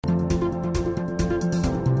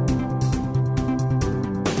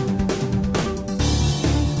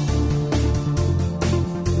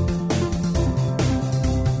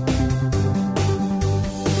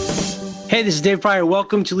Hey, this is Dave Pryor.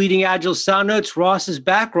 Welcome to Leading Agile Sound Notes. Ross is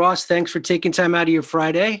back. Ross, thanks for taking time out of your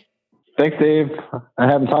Friday. Thanks, Dave. I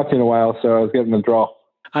haven't talked to you in a while, so I was getting the draw.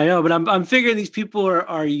 I know, but I'm figuring these people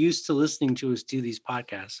are used to listening to us do these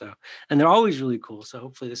podcasts. And they're always really cool. So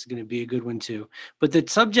hopefully this is going to be a good one too. But the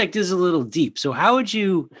subject is a little deep. So how would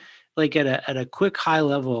you, like at a quick high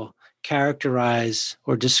level, characterize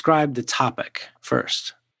or describe the topic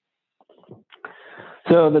first?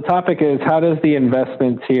 So the topic is, how does the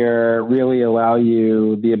investments here really allow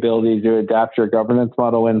you the ability to adapt your governance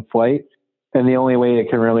model in flight? And the only way it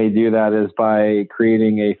can really do that is by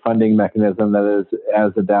creating a funding mechanism that is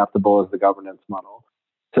as adaptable as the governance model.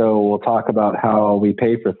 So we'll talk about how we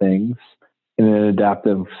pay for things in an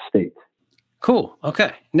adaptive state. Cool.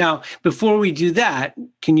 Okay. Now, before we do that,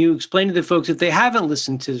 can you explain to the folks, if they haven't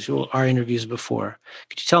listened to our interviews before,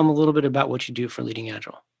 could you tell them a little bit about what you do for Leading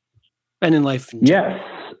Agile and in life? Yes,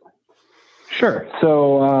 sure.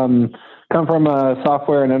 So come from a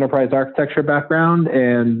software and enterprise architecture background,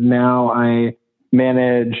 and now I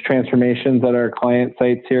manage transformations at our client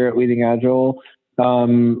sites here at Leading Agile,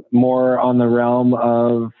 more on the realm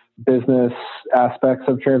of business aspects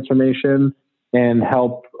of transformation, and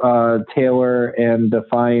help tailor and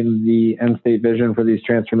define the end state vision for these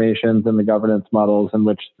transformations and the governance models in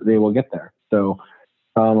which they will get there. So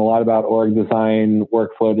a lot about org design,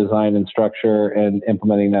 workflow design, and structure, and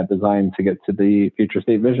implementing that design to get to the future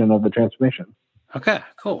state vision of the transformation. Okay,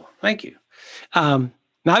 cool. Thank you. Now,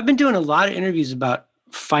 I've been doing a lot of interviews about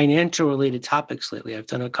financial related topics lately. I've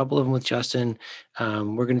done a couple of them with Justin.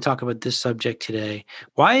 We're going to talk about this subject today.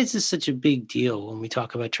 Why is this such a big deal when we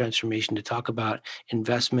talk about transformation, to talk about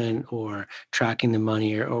investment or tracking the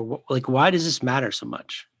money, or like, why does this matter so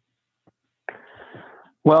much?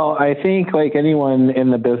 Well, I think like anyone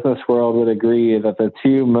in the business world would agree that the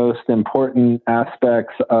two most important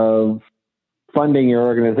aspects of funding your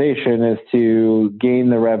organization is to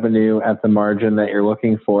gain the revenue at the margin that you're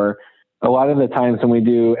looking for. A lot of the times when we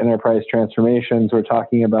do enterprise transformations, we're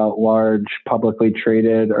talking about large publicly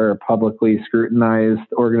traded or publicly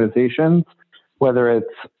scrutinized organizations, whether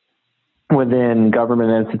it's within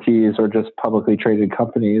government entities or just publicly traded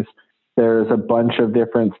companies. There's a bunch of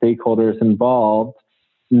different stakeholders involved,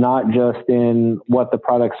 not just in what the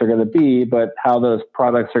products are going to be, but how those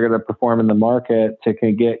products are going to perform in the market to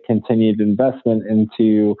get continued investment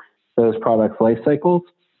into those products' life cycles.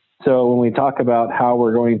 So when we talk about how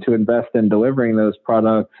we're going to invest in delivering those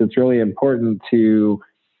products, it's really important to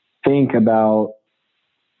think about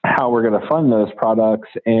how we're going to fund those products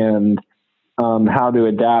and how to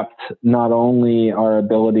adapt not only our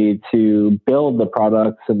ability to build the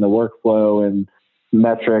products and the workflow and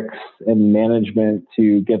metrics and management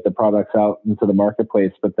to get the products out into the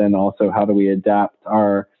marketplace, but then also how do we adapt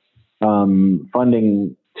our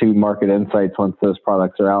funding to market insights once those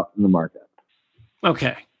products are out in the market.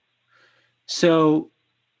 Okay. So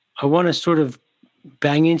I want to sort of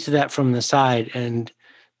bang into that from the side and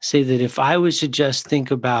say that if I was to just think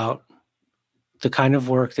about the kind of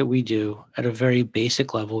work that we do at a very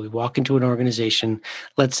basic level, we walk into an organization,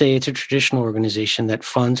 let's say it's a traditional organization that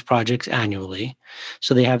funds projects annually.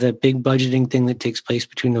 So they have that big budgeting thing that takes place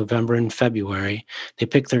between November and February. They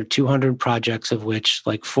pick their 200 projects, of which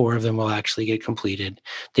like 4 of them will actually get completed.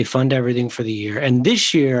 They fund everything for the year. And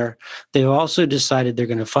this year, they've also decided they're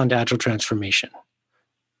going to fund Agile transformation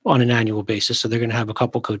on an annual basis. So they're going to have a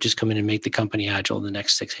couple coaches come in and make the company Agile in the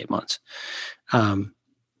next 6-8 months.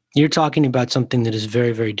 You're talking about something that is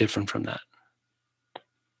very, very different from that.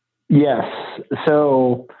 Yes.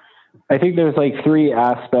 So I think there's like 3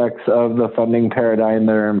 aspects of the funding paradigm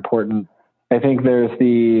that are important. I think there's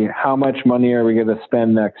the how much money are we going to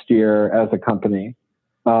spend next year as a company.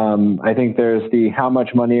 I think there's the how much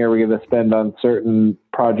money are we going to spend on certain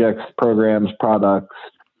projects, programs, products,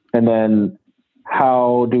 and then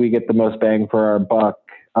how do we get the most bang for our buck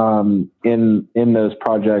in those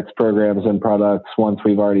projects, programs, and products once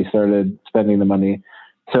we've already started spending the money.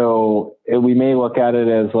 So we may look at it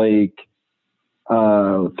as like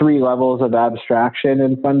 3 levels of abstraction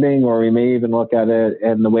in funding, or we may even look at it,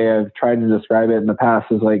 and the way I've tried to describe it in the past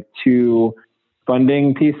is like 2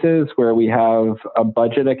 funding pieces where we have a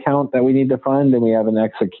budget account that we need to fund and we have an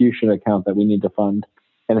execution account that we need to fund.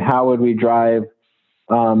 And how would we drive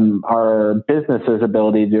our business's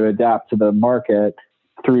ability to adapt to the market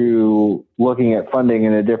through looking at funding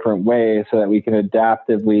in a different way so that we can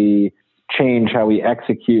adaptively change how we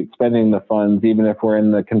execute spending the funds, even if we're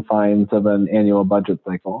in the confines of an annual budget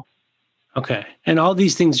cycle. Okay. And all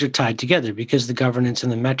these things are tied together because the governance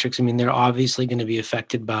and the metrics, I mean, they're obviously going to be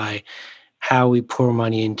affected by how we pour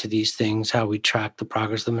money into these things, how we track the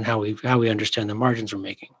progress of them, and how we understand the margins we're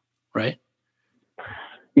making, right?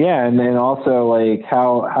 Yeah, and then also like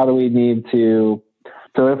how do we need to?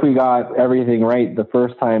 So if we got everything right the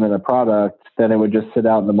first time in a product, then it would just sit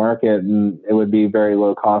out in the market, and it would be very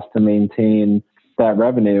low cost to maintain that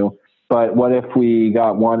revenue. But what if we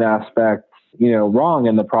got one aspect, wrong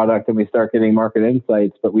in the product, and we start getting market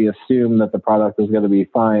insights, but we assume that the product is going to be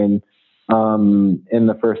fine in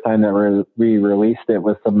the first time that we released it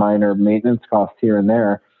with some minor maintenance costs here and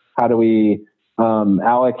there? How do we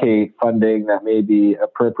allocate funding that may be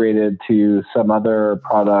appropriated to some other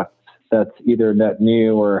product that's either net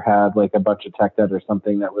new or had like a bunch of tech debt or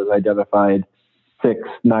something that was identified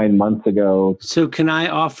 6-9 months ago? So can I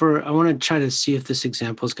offer, I want to try to see if this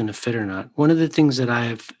example is going to fit or not. One of the things that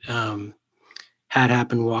I've had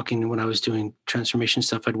happen when I was doing transformation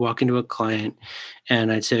stuff, I'd walk into a client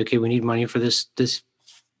and I'd say, okay, we need money for this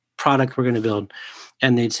product we're going to build.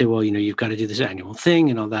 And they'd say, well, you've got to do this annual thing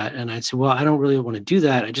and all that. And I'd say, well, I don't really want to do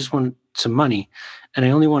that. I just want some money. And I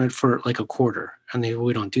only want it for like a quarter. And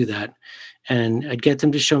we don't do that. And I'd get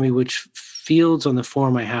them to show me which fields on the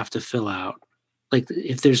form I have to fill out. Like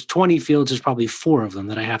if there's 20 fields, there's probably 4 of them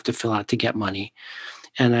that I have to fill out to get money.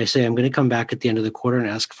 And I say, I'm going to come back at the end of the quarter and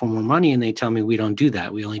ask for more money. And they tell me, we don't do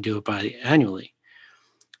that. We only do it annually.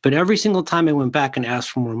 But every single time I went back and asked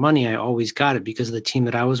for more money, I always got it because the team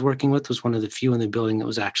that I was working with was one of the few in the building that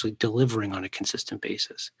was actually delivering on a consistent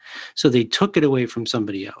basis. So they took it away from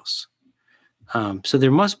somebody else. So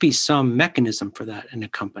there must be some mechanism for that in a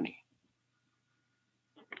company.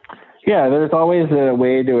 Yeah, there's always a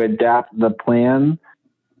way to adapt the plan.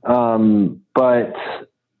 But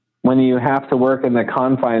when you have to work in the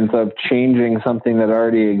confines of changing something that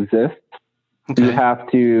already exists, okay, you have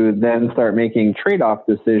to then start making trade-off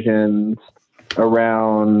decisions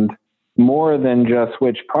around more than just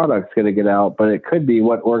which product's going to get out, but it could be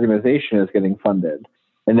what organization is getting funded.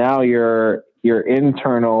 And now your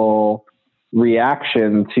internal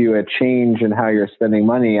reaction to a change in how you're spending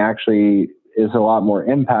money actually is a lot more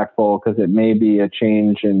impactful because it may be a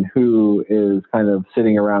change in who is kind of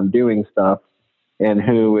sitting around doing stuff and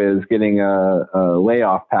who is getting a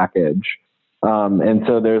layoff package. And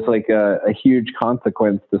so there's like a huge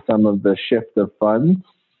consequence to some of the shift of funds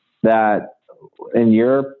that in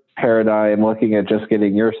your paradigm, looking at just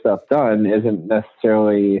getting your stuff done isn't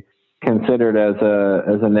necessarily considered as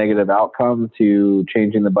a negative outcome to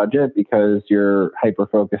changing the budget because you're hyper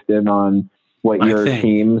focused in on what your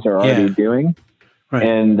teams are already doing. Right.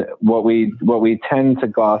 And what we tend to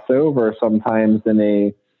gloss over sometimes in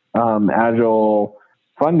a agile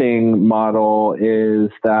funding model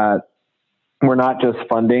is that we're not just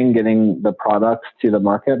funding getting the products to the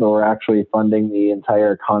market, but we're actually funding the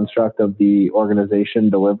entire construct of the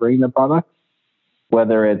organization delivering the product,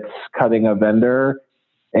 whether it's cutting a vendor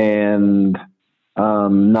and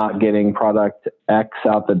not getting product X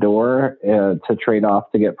out the door to trade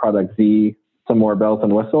off to get product Z some more bells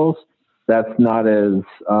and whistles. That's not as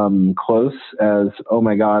close as, oh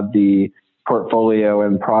my God, the portfolio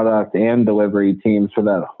and product and delivery teams for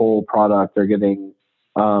that whole product are getting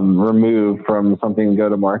removed from something to go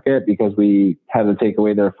to market because we had to take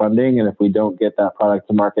away their funding. And if we don't get that product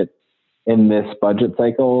to market in this budget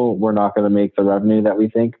cycle, we're not going to make the revenue that we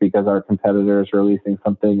think because our competitors are releasing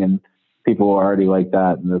something and people are already like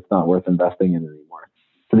that and it's not worth investing in anymore.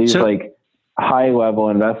 So these high level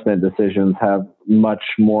investment decisions have much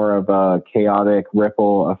more of a chaotic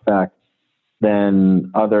ripple effect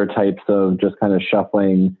than other types of just kind of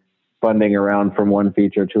shuffling funding around from one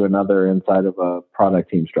feature to another inside of a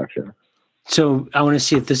product team structure. So I want to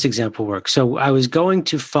see if this example works. So I was going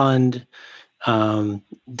to fund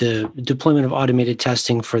the deployment of automated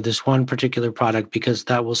testing for this one particular product because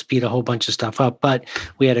that will speed a whole bunch of stuff up. But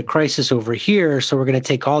we had a crisis over here, so we're going to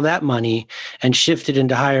take all that money and shift it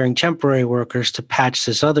into hiring temporary workers to patch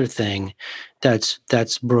this other thing that's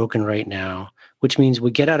broken right now, which means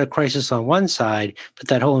we get out of crisis on one side, but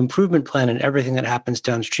that whole improvement plan and everything that happens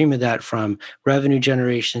downstream of that, from revenue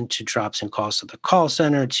generation to drops in costs of the call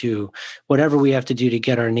center to whatever we have to do to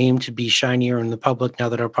get our name to be shinier in the public now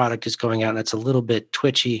that our product is going out and it's a little bit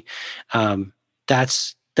twitchy.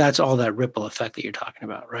 That's all that ripple effect that you're talking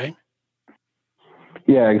about, right?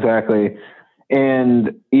 Yeah, exactly.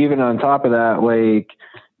 And even on top of that, like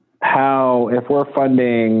if we're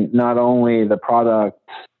funding not only the product,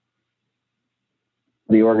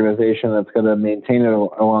 the organization that's going to maintain it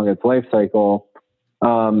along its life cycle,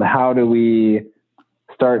 how do we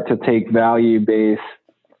start to take value-based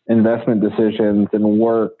investment decisions and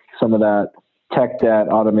work some of that tech debt,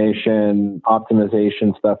 automation,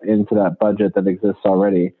 optimization stuff into that budget that exists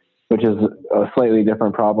already, which is a slightly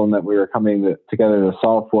different problem that we were coming together to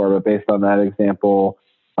solve for, but based on that example,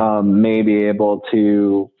 may be able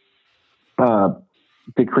to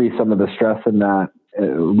decrease some of the stress in that.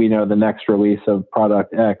 We know the next release of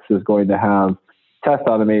product X is going to have test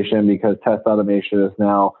automation because test automation is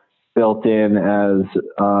now built in as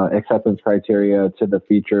acceptance criteria to the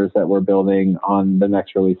features that we're building on the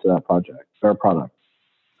next release of that project or product.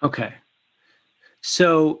 Okay.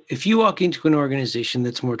 So if you walk into an organization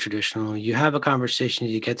that's more traditional, you have a conversation,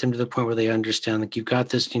 you get them to the point where they understand, like you've got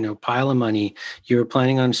this, pile of money, you're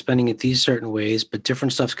planning on spending it these certain ways, but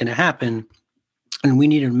different stuff's going to happen. And we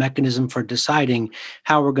need a mechanism for deciding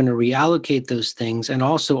how we're going to reallocate those things and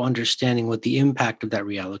also understanding what the impact of that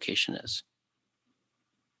reallocation is.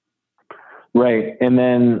 Right. And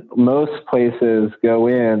then most places go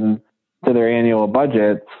in to their annual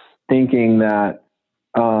budgets thinking that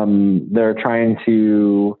they're trying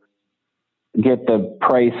to get the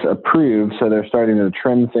price approved. So they're starting to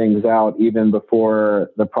trim things out even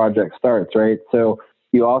before the project starts, right? So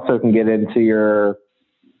you also can get into your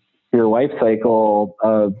life cycle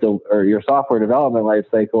or your software development life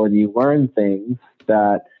cycle, and you learn things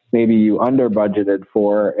that maybe you under budgeted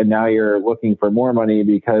for, and now you're looking for more money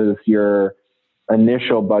because your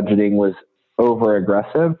initial budgeting was over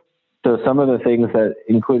aggressive. So some of the things that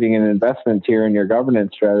including an investment tier in your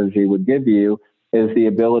governance strategy would give you is the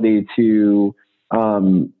ability to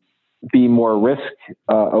be more risk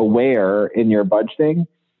aware in your budgeting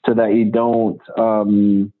so that you don't,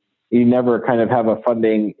 you never kind of have a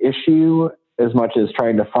funding issue as much as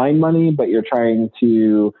trying to find money, but you're trying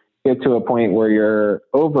to get to a point where you're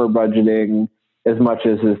over budgeting as much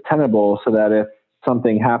as is tenable so that if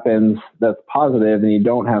something happens that's positive and you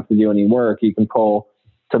don't have to do any work, you can pull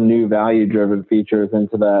some new value-driven features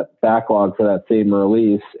into that backlog for that same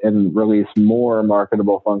release and release more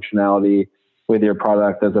marketable functionality with your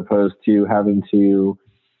product as opposed to having to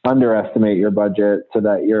underestimate your budget so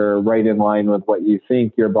that you're right in line with what you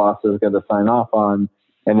think your boss is going to sign off on.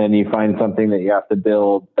 And then you find something that you have to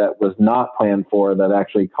build that was not planned for that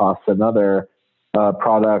actually costs another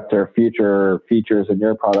product or future features in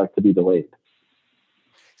your product to be delayed.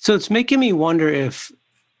 So it's making me wonder if,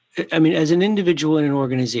 as an individual in an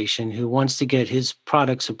organization who wants to get his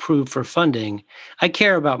products approved for funding, I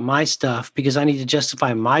care about my stuff because I need to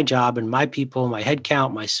justify my job and my people, my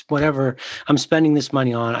headcount, my whatever I'm spending this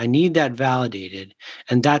money on. I need that validated.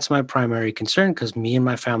 And that's my primary concern because me and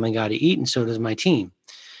my family got to eat and so does my team.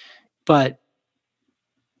 But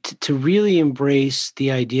to really embrace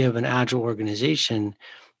the idea of an agile organization,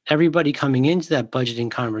 everybody coming into that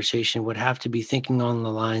budgeting conversation would have to be thinking on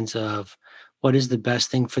the lines of, what is the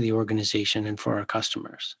best thing for the organization and for our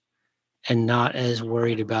customers, and not as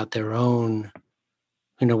worried about their own,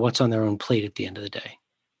 what's on their own plate at the end of the day.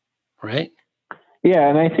 Right? Yeah.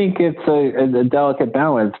 And I think it's a delicate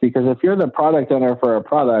balance because if you're the product owner for a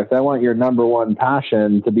product, I want your number one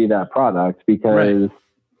passion to be that product because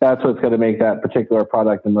that's what's going to make that particular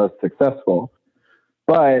product the most successful.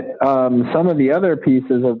 But some of the other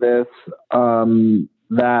pieces of this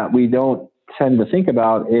that we don't tend to think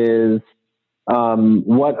about is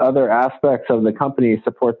what other aspects of the company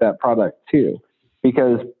support that product too,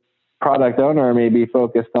 because product owner may be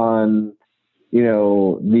focused on,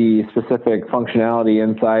 the specific functionality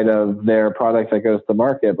inside of their product that goes to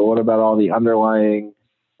market. But what about all the underlying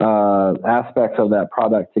aspects of that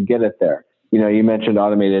product to get it there? You mentioned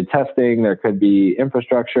automated testing. There could be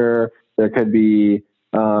infrastructure. There could be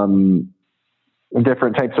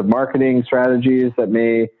different types of marketing strategies that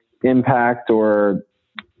may impact or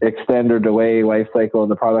extend or delay life cycle of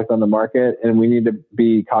the product on the market. And we need to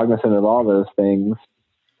be cognizant of all those things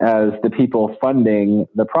as the people funding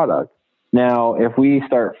the product. Now, if we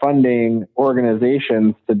start funding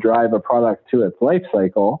organizations to drive a product to its life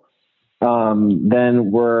cycle,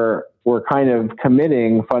 then we're kind of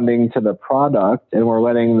committing funding to the product and we're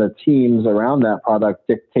letting the teams around that product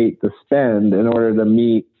dictate the spend in order to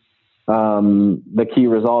meet the key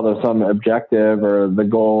result of some objective or the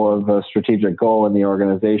goal of a strategic goal in the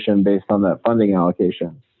organization based on that funding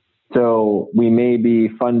allocation. So we may be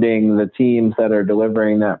funding the teams that are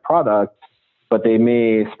delivering that product, but they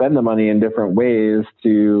may spend the money in different ways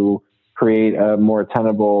to create a more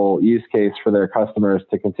tenable use case for their customers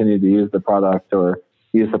to continue to use the product or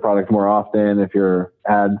use the product more often if you're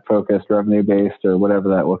ad focused, revenue based, or whatever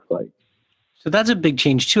that looks like. So that's a big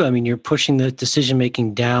change too. You're pushing the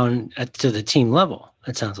decision-making down to the team level,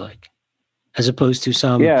 it sounds like, as opposed to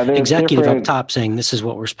some executive up top saying, this is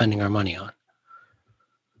what we're spending our money on.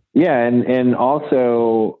 Yeah. And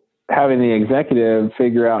also having the executive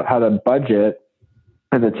figure out how to budget,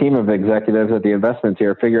 and the team of executives at the investment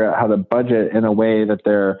tier figure out how to budget in a way that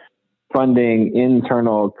they're funding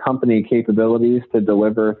internal company capabilities to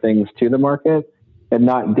deliver things to the market and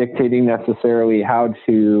not dictating necessarily how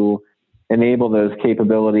to enable those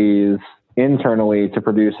capabilities internally to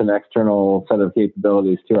produce an external set of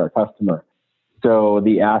capabilities to our customer. So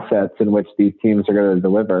the assets in which these teams are going to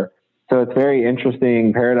deliver. So it's very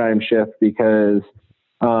interesting paradigm shift because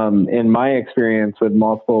in my experience with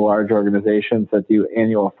multiple large organizations that do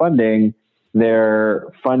annual funding, they're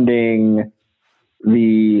funding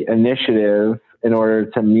the initiative in order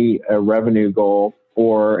to meet a revenue goal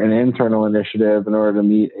or an internal initiative in order to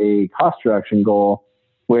meet a cost reduction goal,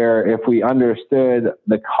 where if we understood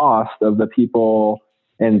the cost of the people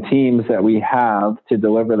and teams that we have to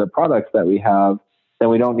deliver the products that we have, then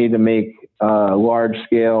we don't need to make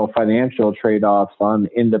large-scale financial trade-offs on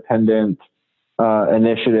independent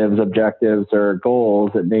initiatives, objectives, or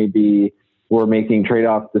goals. It may be we're making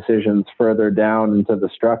trade-off decisions further down into the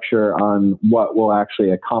structure on what will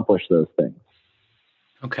actually accomplish those things.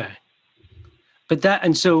 Okay. But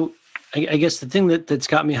so I guess the thing that's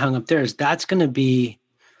got me hung up there is that's going to be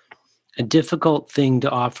a difficult thing to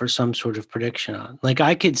offer some sort of prediction on. Like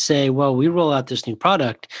I could say, well, we roll out this new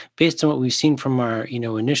product based on what we've seen from our,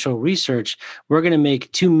 initial research, we're going to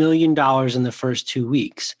make $2 million in the first 2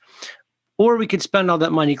 weeks. Or we could spend all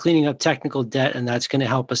that money cleaning up technical debt, and that's going to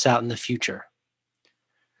help us out in the future.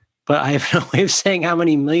 But I have no way of saying how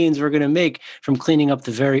many millions we're going to make from cleaning up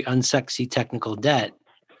the very unsexy technical debt.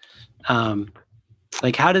 How do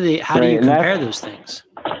you compare those things?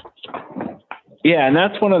 Yeah, and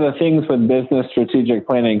that's one of the things with business strategic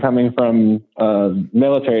planning, coming from a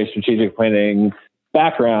military strategic planning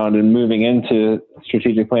background and moving into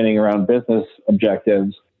strategic planning around business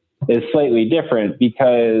objectives, is slightly different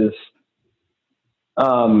because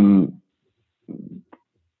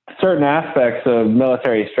certain aspects of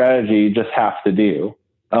military strategy just have to do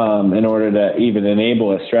in order to even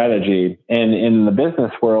enable a strategy. And in the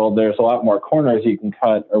business world, there's a lot more corners you can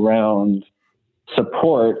cut around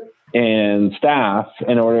support and staff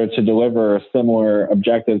in order to deliver similar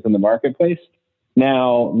objectives in the marketplace.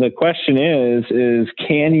 Now, the question is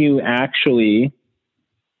can you actually,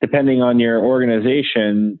 depending on your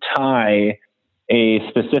organization, tie a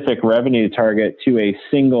specific revenue target to a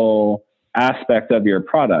single aspect of your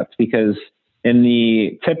product? Because in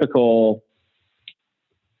the typical,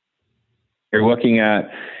 you're looking at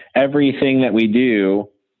everything that we do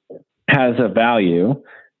has a value,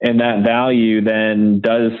 and that value then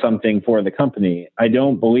does something for the company. I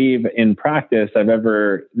don't believe in practice I've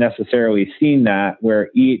ever necessarily seen that, where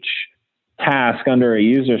each task under a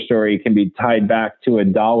user story can be tied back to a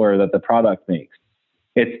dollar that the product makes.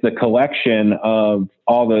 It's the collection of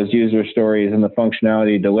all those user stories and the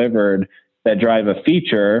functionality delivered that drive a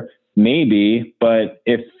feature, maybe, but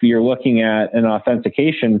if you're looking at an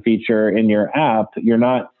authentication feature in your app, you're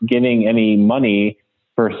not getting any money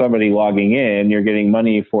for somebody logging in. You're getting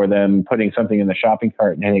money for them putting something in the shopping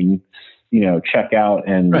cart and hitting, check out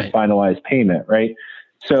and finalize payment, right?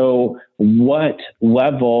 So what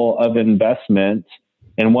level of investment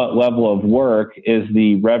and what level of work is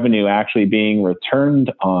the revenue actually being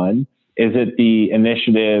returned on? Is it the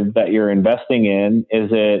initiative that you're investing in?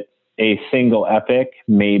 Is it a single epic?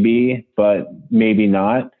 Maybe, but maybe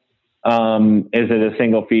not. Is it a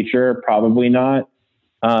single feature? Probably not.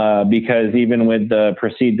 Because even with the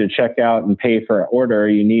proceed to checkout and pay for order,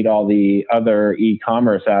 you need all the other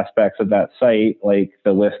e-commerce aspects of that site, like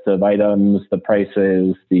the list of items, the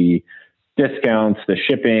prices, the discounts, the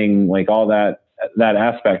shipping, like all that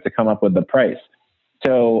aspect to come up with the price.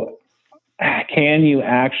 So can you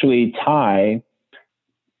actually tie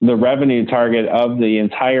the revenue target of the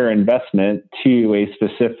entire investment to a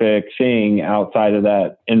specific thing outside of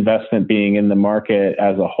that investment being in the market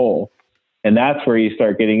as a whole? And that's where you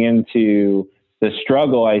start getting into the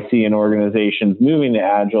struggle I see in organizations moving to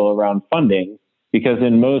Agile around funding, because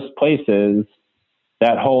in most places,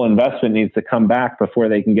 that whole investment needs to come back before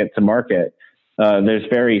they can get to market. There's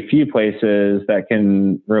very few places that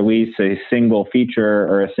can release a single feature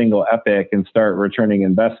or a single epic and start returning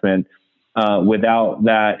investment without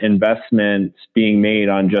that investment being made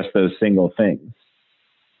on just those single things.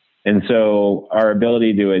 And so our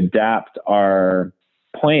ability to adapt our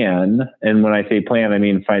plan, and when I say plan, I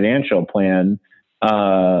mean financial plan,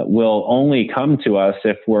 will only come to us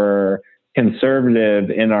if we're conservative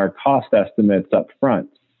in our cost estimates up front,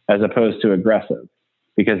 as opposed to aggressive,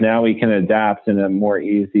 because now we can adapt in a more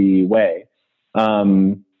easy way.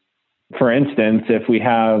 For instance, if we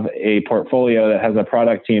have a portfolio that has a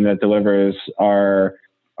product team that delivers our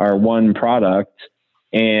one product,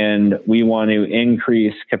 and we want to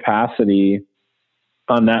increase capacity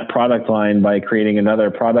on that product line by creating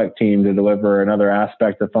another product team to deliver another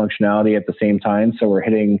aspect of functionality at the same time, so we're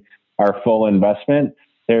hitting our full investment,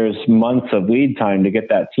 there's months of lead time to get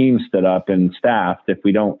that team stood up and staffed if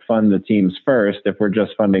we don't fund the teams first, if we're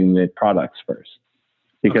just funding the products first.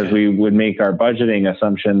 Because we would make our budgeting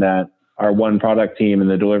assumption that our one product team and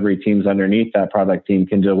the delivery teams underneath that product team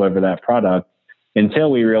can deliver that product until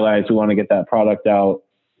we realize we want to get that product out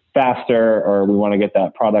faster, or we want to get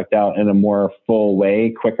that product out in a more full way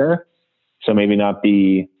quicker. So maybe not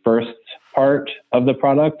the first part of the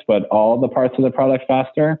product, but all the parts of the product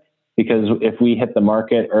faster. Because if we hit the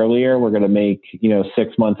market earlier, we're going to make,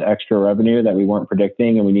 6 months extra revenue that we weren't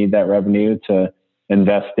predicting. And we need that revenue to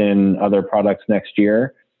invest in other products next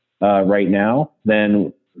year. Right now,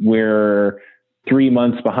 then we're 3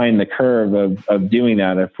 months behind the curve of doing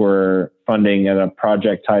that if we're funding at a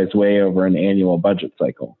projectized way over an annual budget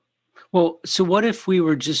cycle. Well, so what if we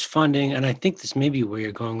were just funding, and I think this may be where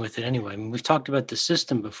you're going with it anyway. I mean, we've talked about the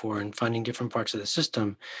system before and funding different parts of the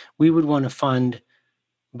system. We would want to fund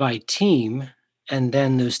by team, and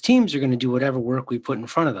then those teams are going to do whatever work we put in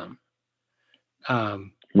front of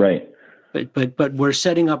them. Right. But we're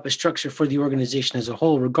setting up a structure for the organization as a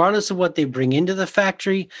whole, regardless of what they bring into the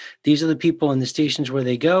factory. These are the people in the stations where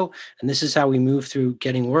they go, and this is how we move through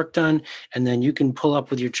getting work done. And then you can pull up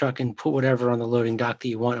with your truck and put whatever on the loading dock that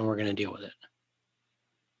you want, and we're going to deal with it.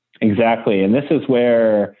 Exactly. And this is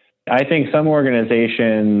where I think some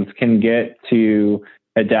organizations can get to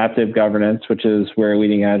adaptive governance, which is where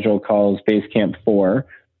Leading Agile calls Basecamp 4,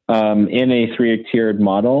 in a 3-tiered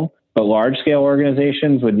model. But large-scale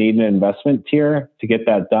organizations would need an investment tier to get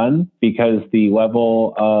that done, because the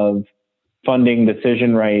level of funding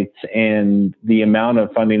decision rights and the amount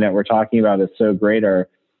of funding that we're talking about is so greater.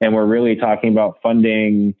 And we're really talking about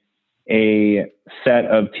funding a set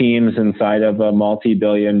of teams inside of a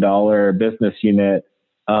multi-billion-dollar business unit.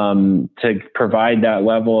 To provide that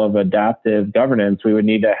level of adaptive governance, we would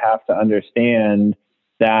need to have to understand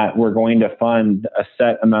that we're going to fund a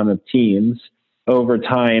set amount of teams. Over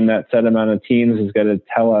time, that set amount of teams is going to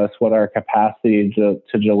tell us what our capacity to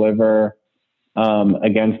deliver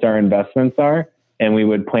against our investments are, and we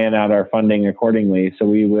would plan out our funding accordingly. So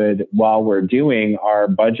we would, while we're doing our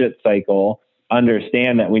budget cycle,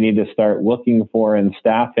 understand that we need to start looking for and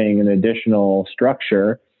staffing an additional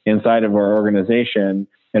structure inside of our organization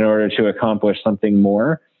in order to accomplish something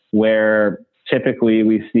more, where typically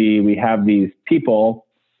we have these people,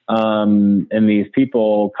 and these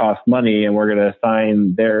people cost money, and we're going to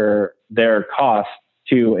assign their cost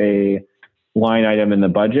to a line item in the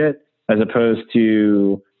budget, as opposed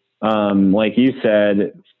to, like you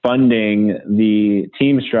said, funding the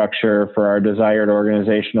team structure for our desired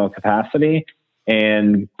organizational capacity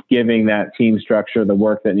and giving that team structure the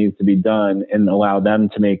work that needs to be done and allow them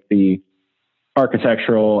to make the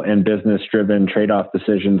architectural and business-driven trade-off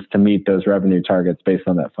decisions to meet those revenue targets based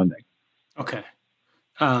on that funding. Okay.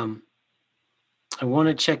 I want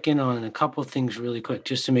to check in on a couple of things really quick,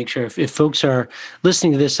 just to make sure if folks are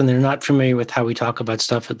listening to this and they're not familiar with how we talk about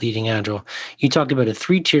stuff at Leading Agile, you talked about a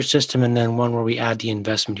 3-tier system and then one where we add the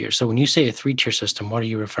investment tier. So when you say a 3-tier system, what are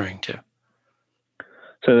you referring to?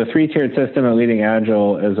 So the 3-tiered system at Leading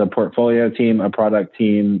Agile is a portfolio team, a product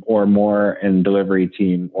team or more, and delivery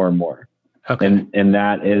team or more. Okay. And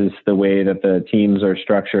that is the way that the teams are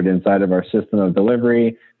structured inside of our system of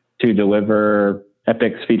delivery to deliver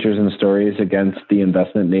epics, features, and stories against the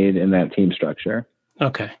investment made in that team structure.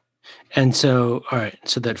 Okay. And so, all right,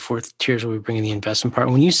 so that 4th tier is where we bring in the investment part.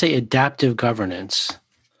 When you say adaptive governance,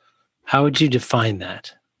 how would you define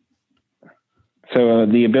that? So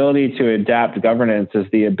the ability to adapt governance is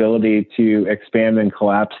the ability to expand and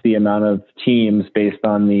collapse the amount of teams based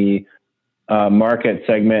on the market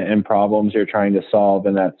segment and problems you're trying to solve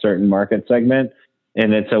in that certain market segment.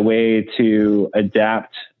 And it's a way to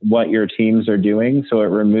adapt what your teams are doing, so it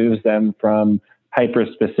removes them from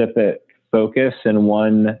hyper-specific focus in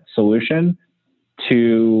one solution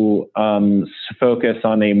to focus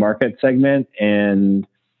on a market segment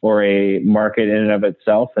or a market in and of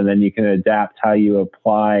itself. And then you can adapt how you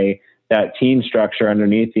apply that team structure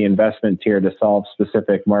underneath the investment tier to solve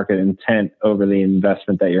specific market intent over the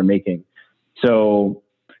investment that you're making. So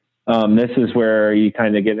this is where you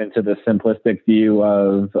kind of get into the simplistic view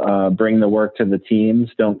of bring the work to the teams,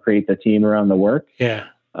 don't create the team around the work. Yeah.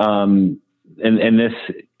 And this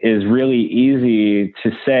is really easy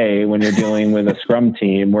to say when you're dealing with a Scrum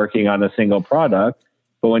team working on a single product.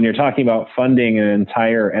 But when you're talking about funding an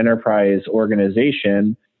entire enterprise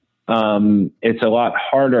organization, it's a lot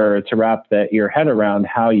harder to wrap your head around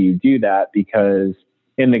how you do that, because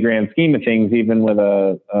in the grand scheme of things, even with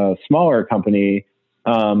a smaller company,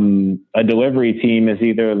 a delivery team is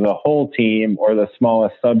either the whole team or the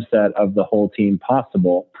smallest subset of the whole team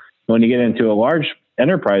possible. When you get into a large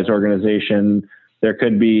enterprise organization, there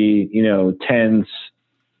could be, tens,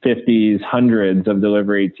 50s, hundreds of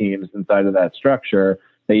delivery teams inside of that structure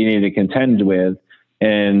that you need to contend with.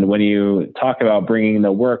 And when you talk about bringing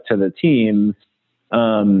the work to the teams,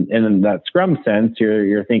 in that Scrum sense,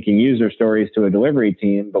 you're thinking user stories to a delivery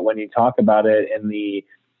team. But when you talk about it in the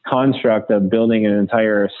construct of building an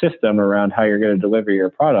entire system around how you're going to deliver your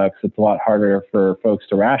products, it's a lot harder for folks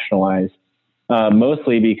to rationalize,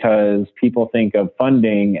 mostly because people think of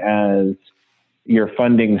funding as your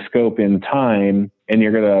funding scope in time, and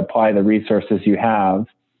you're going to apply the resources you have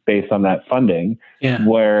based on that funding. Yeah.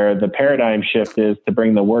 Where the paradigm shift is to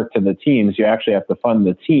bring the work to the teams, you actually have to fund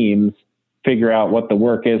the teams, figure out what the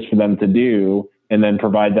work is for them to do, and then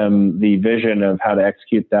provide them the vision of how to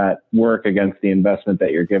execute that work against the investment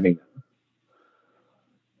that you're giving them.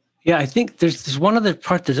 Yeah, I think there's one other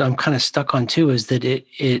part that I'm kind of stuck on too, is that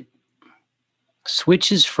it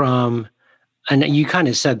switches from, and you kind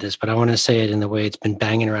of said this, but I want to say it in the way it's been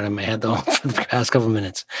banging around in my head though for the past couple of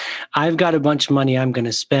minutes. I've got a bunch of money I'm going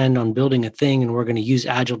to spend on building a thing, and we're going to use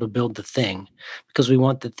Agile to build the thing because we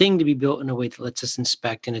want the thing to be built in a way that lets us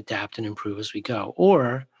inspect and adapt and improve as we go.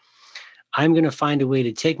 Or I'm going to find a way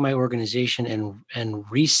to take my organization and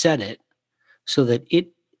reset it so that it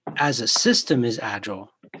as a system is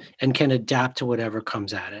agile and can adapt to whatever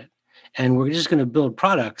comes at it. And we're just going to build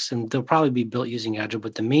products, and they'll probably be built using Agile.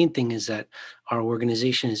 But the main thing is that our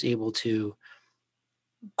organization is able to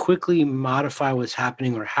quickly modify what's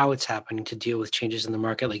happening or how it's happening to deal with changes in the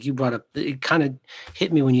market. Like you brought up, it kind of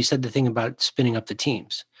hit me when you said the thing about spinning up the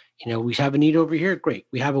teams. We have a need over here. Great.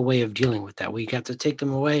 We have a way of dealing with that. We got to take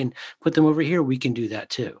them away and put them over here. We can do that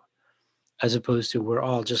too. As opposed to we're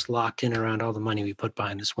all just locked in around all the money we put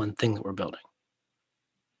behind this one thing that we're building.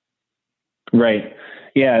 Right.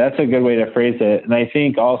 Yeah, that's a good way to phrase it. And I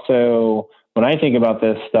think also when I think about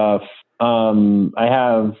this stuff, I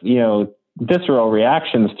have, visceral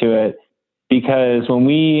reactions to it, because when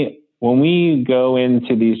we go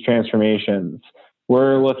into these transformations,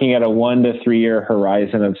 we're looking at a 1 to 3 year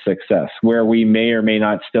horizon of success where we may or may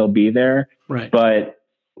not still be there. Right. But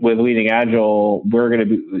with Leading Agile, we're going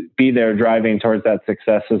to be there driving towards that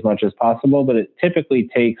success as much as possible. But it typically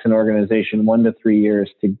takes an organization 1 to 3 years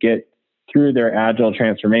to get through their Agile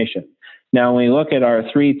transformation. Now, when we look at our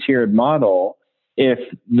 3-tiered model, if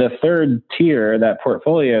the third tier, that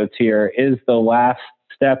portfolio tier, is the last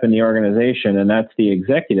step in the organization, and that's the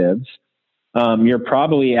executives, you're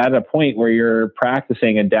probably at a point where you're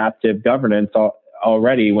practicing adaptive governance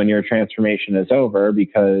already when your transformation is over,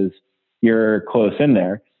 because you're close in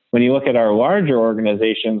there. When you look at our larger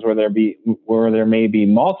organizations where there may be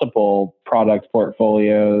multiple product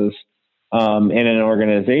portfolios in an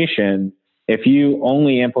organization, if you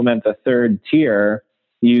only implement the third tier,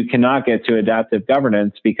 you cannot get to adaptive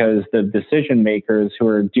governance, because the decision makers who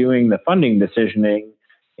are doing the funding decisioning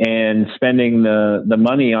and spending the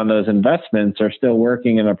money on those investments are still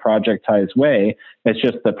working in a projectized way. It's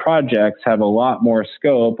just the projects have a lot more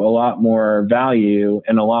scope, a lot more value,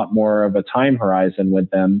 and a lot more of a time horizon with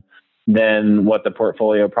them than what the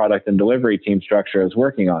portfolio product and delivery team structure is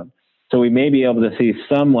working on. So we may be able to see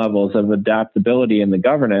some levels of adaptability in the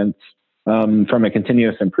governance from a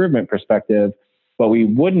continuous improvement perspective, but we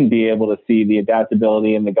wouldn't be able to see the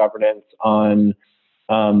adaptability in the governance on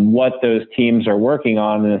what those teams are working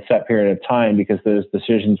on in a set period of time, because those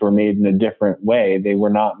decisions were made in a different way. They were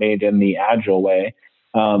not made in the Agile way,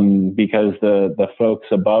 because the folks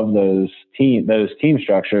above those team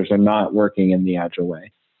structures are not working in the Agile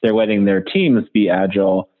way. They're letting their teams be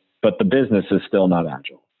Agile, but the business is still not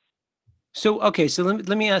Agile. So, okay, so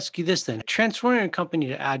let me ask you this then. Transforming a company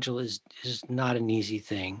to Agile is not an easy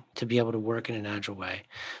thing to be able to work in an Agile way.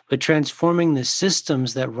 But transforming the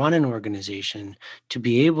systems that run an organization to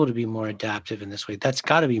be able to be more adaptive in this way, that's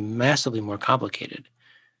got to be massively more complicated.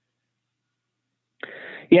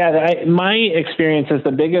 Yeah, my experience is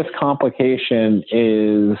the biggest complication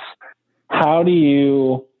is how do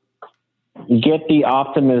you get the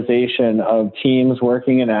optimization of teams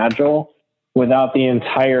working in Agile without the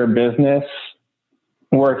entire business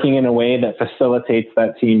working in a way that facilitates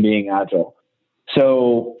that team being Agile.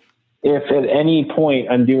 So if at any point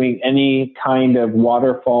I'm doing any kind of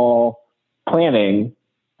waterfall planning,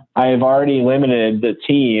 I've already limited the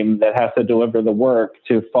team that has to deliver the work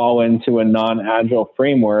to fall into a non-Agile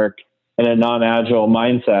framework and a non-Agile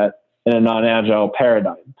mindset and a non-Agile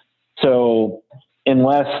paradigm. So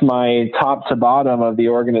unless my top to bottom of the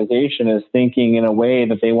organization is thinking in a way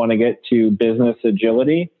that they want to get to business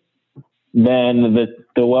agility, then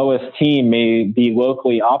the lowest team may be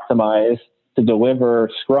locally optimized to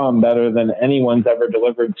deliver Scrum better than anyone's ever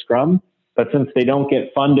delivered Scrum. But since they don't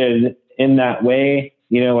get funded in that way,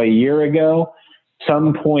 a year ago,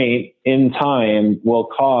 some point in time will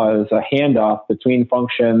cause a handoff between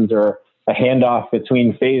functions or a handoff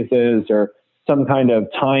between phases or some kind of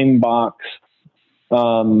time box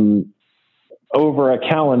over a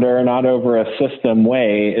calendar, not over a system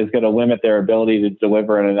way, is going to limit their ability to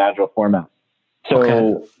deliver in an agile format.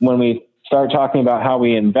 So when we start talking about how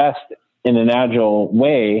we invest in an agile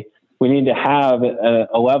way, we need to have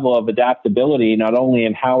a level of adaptability, not only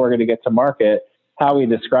in how we're going to get to market, how we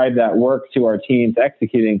describe that work to our teams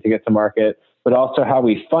executing to get to market, but also how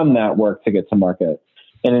we fund that work to get to market.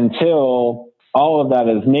 And until all of that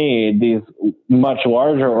is made, these much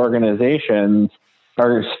larger organizations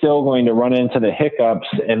are still going to run into the hiccups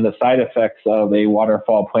and the side effects of a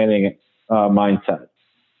waterfall planning mindset.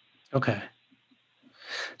 Okay.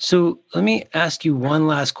 So let me ask you one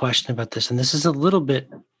last question about this. And this is a little bit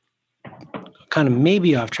kind of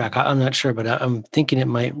maybe off track. I'm not sure, but I'm thinking it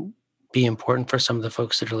might be important for some of the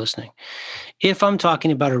folks that are listening. If I'm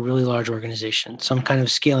talking about a really large organization, some kind of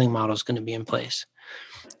scaling model is going to be in place.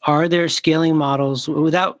 Are there scaling models,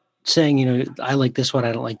 without saying, I like this one,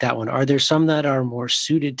 I don't like that one, are there some that are more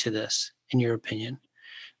suited to this, in your opinion,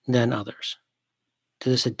 than others, to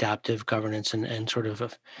this adaptive governance and sort of a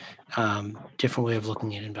different way of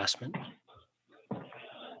looking at investment?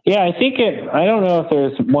 Yeah, I don't know if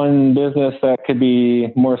there's one business that could be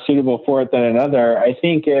more suitable for it than another. I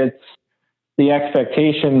think it's the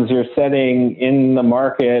expectations you're setting in the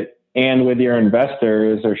market and with your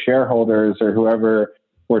investors or shareholders or whoever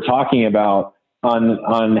we're talking about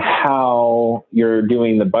on how you're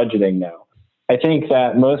doing the budgeting now. I think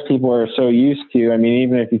that most people are so used to,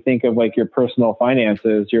 even if you think of like your personal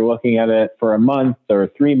finances, you're looking at it for a month or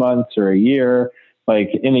 3 months or a year. Like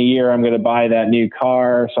in a year, I'm going to buy that new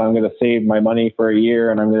car. So I'm going to save my money for a year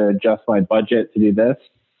and I'm going to adjust my budget to do this.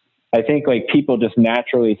 I think like people just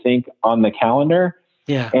naturally think on the calendar.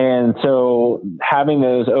 Yeah. And so having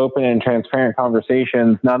those open and transparent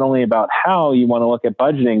conversations, not only about how you want to look at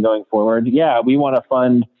budgeting going forward. Yeah, we want to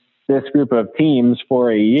fund this group of teams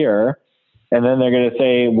for a year. And then they're going to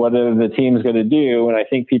say, what are the teams going to do? And I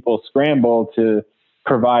think people scramble to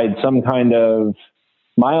provide some kind of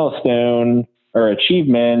milestone or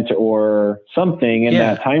achievement or something in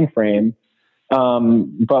that time frame.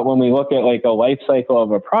 But when we look at like a life cycle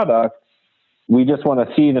of a product, we just want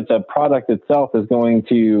to see that the product itself is going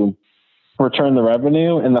to return the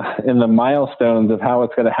revenue, and the milestones of how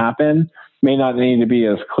it's going to happen may not need to be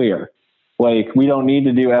as clear. Like we don't need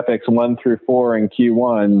to do epics 1 through 4 in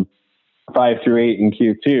Q1, 5 through 8 in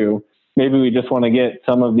Q2. Maybe we just want to get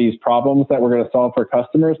some of these problems that we're going to solve for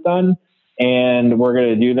customers done, and we're going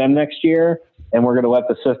to do them next year. And we're going to let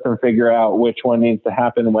the system figure out which one needs to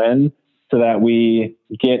happen when, so that we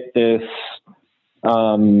get this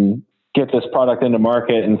product into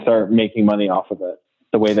market and start making money off of it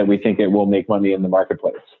the way that we think it will make money in the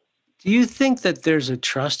marketplace. Do you think that there's a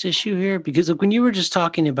trust issue here? Because look, when you were just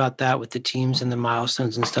talking about that with the teams and the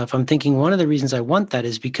milestones and stuff, I'm thinking one of the reasons I want that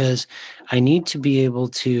is because I need to be able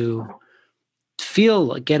to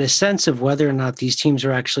get a sense of whether or not these teams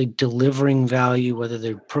are actually delivering value, whether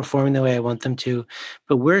they're performing the way I want them to.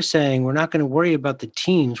 But we're saying we're not going to worry about the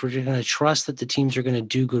teams. We're just going to trust that the teams are going to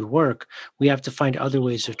do good work. We have to find other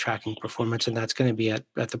ways of tracking performance, and that's going to be at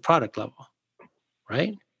the product level,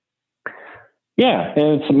 right? Yeah,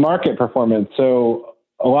 and it's market performance. So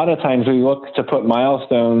a lot of times we look to put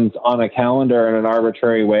milestones on a calendar in an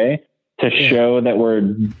arbitrary way to show that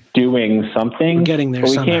we're doing something. We're getting there.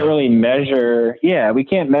 But we somehow. can't really measure. Yeah, we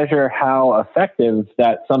can't measure how effective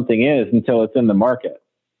that something is until it's in the market.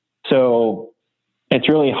 So it's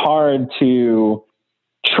really hard to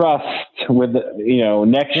trust with,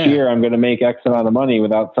 next year I'm going to make X amount of money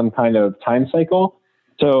without some kind of time cycle.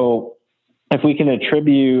 So if we can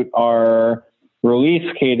attribute our release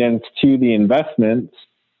cadence to the investments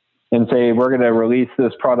and say, we're going to release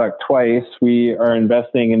this product twice, we are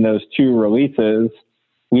investing in those 2 releases.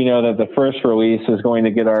 We know that the first release is going to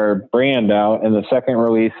get our brand out, and the second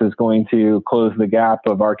release is going to close the gap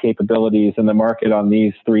of our capabilities in the market on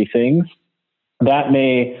these 3 things. That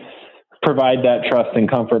may provide that trust and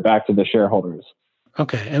comfort back to the shareholders.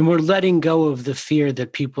 Okay. And we're letting go of the fear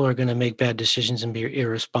that people are going to make bad decisions and be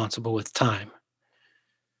irresponsible with time.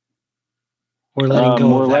 We're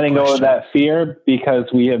letting go of that fear because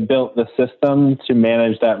we have built the system to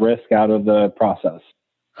manage that risk out of the process.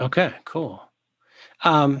 Okay, cool.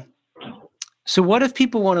 So what if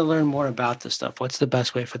people want to learn more about this stuff? What's the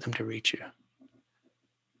best way for them to reach you?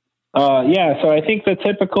 So I think the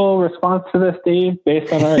typical response to this, Dave,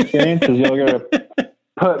 based on our experience, is you're going to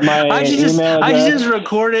put my email address. I just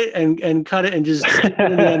record it and cut it and just stick it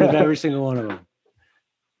in the end of every single one of them.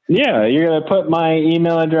 Yeah, you're going to put my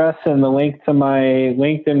email address and the link to my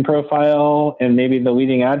LinkedIn profile and maybe the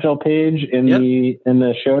Leading Agile page in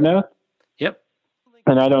the show notes. Yep.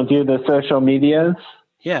 And I don't do the social medias.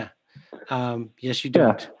 Yeah. Yes, you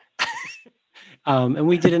don't. And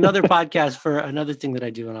we did another podcast for another thing that I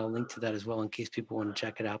do, and I'll link to that as well in case people want to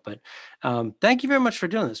check it out. But thank you very much for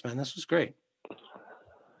doing this, man. This was great.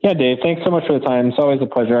 Yeah, Dave, thanks so much for the time. It's always a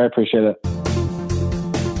pleasure. I appreciate it.